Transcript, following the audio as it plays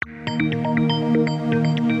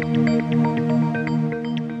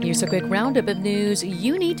Here's a quick roundup of news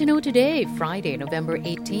you need to know today, Friday, November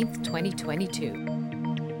 18th, 2022.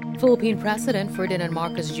 Philippine President Ferdinand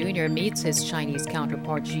Marcos Jr. meets his Chinese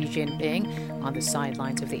counterpart Xi Jinping on the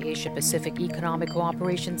sidelines of the Asia-Pacific Economic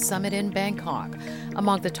Cooperation Summit in Bangkok.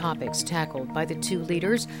 Among the topics tackled by the two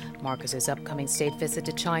leaders, Marcos's upcoming state visit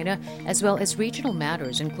to China, as well as regional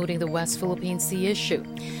matters including the West Philippine Sea issue.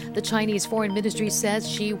 The Chinese Foreign Ministry says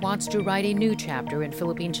Xi wants to write a new chapter in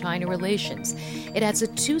Philippine-China relations. It adds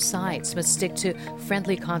that two sides must stick to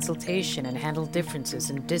friendly consultation and handle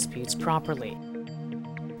differences and disputes properly.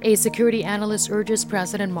 A security analyst urges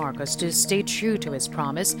President Marcos to stay true to his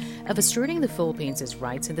promise of asserting the Philippines'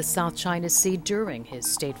 rights in the South China Sea during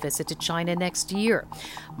his state visit to China next year.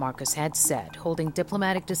 Marcos had said holding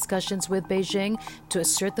diplomatic discussions with Beijing to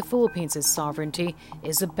assert the Philippines' sovereignty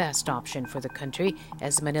is the best option for the country,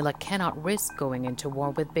 as Manila cannot risk going into war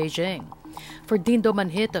with Beijing. For Dindo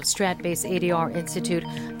Manhit of Strat-based ADR Institute,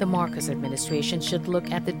 the Marcos administration should look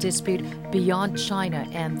at the dispute beyond China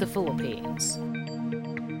and the Philippines.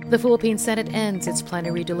 The Philippine Senate ends its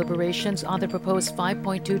plenary deliberations on the proposed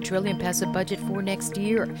 5.2 trillion peso budget for next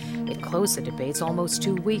year. It closed the debates almost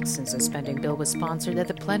 2 weeks since the spending bill was sponsored at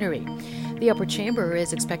the plenary. The upper chamber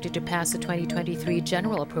is expected to pass the 2023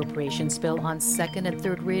 General Appropriations Bill on second and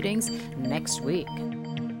third readings next week.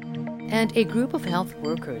 And a group of health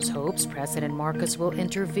workers hopes President Marcos will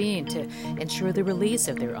intervene to ensure the release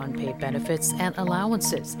of their unpaid benefits and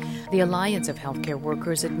allowances. The Alliance of Healthcare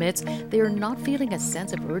Workers admits they are not feeling a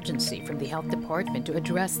sense of urgency from the health department to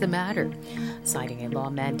address the matter. Citing a law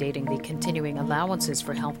mandating the continuing allowances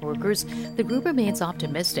for health workers, the group remains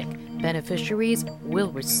optimistic beneficiaries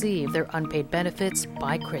will receive their unpaid benefits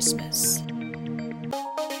by Christmas. And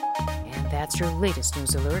that's your latest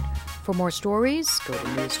news alert. For more stories, go to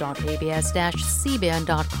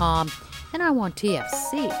news.abs-cbn.com and I want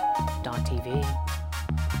TFC.tv.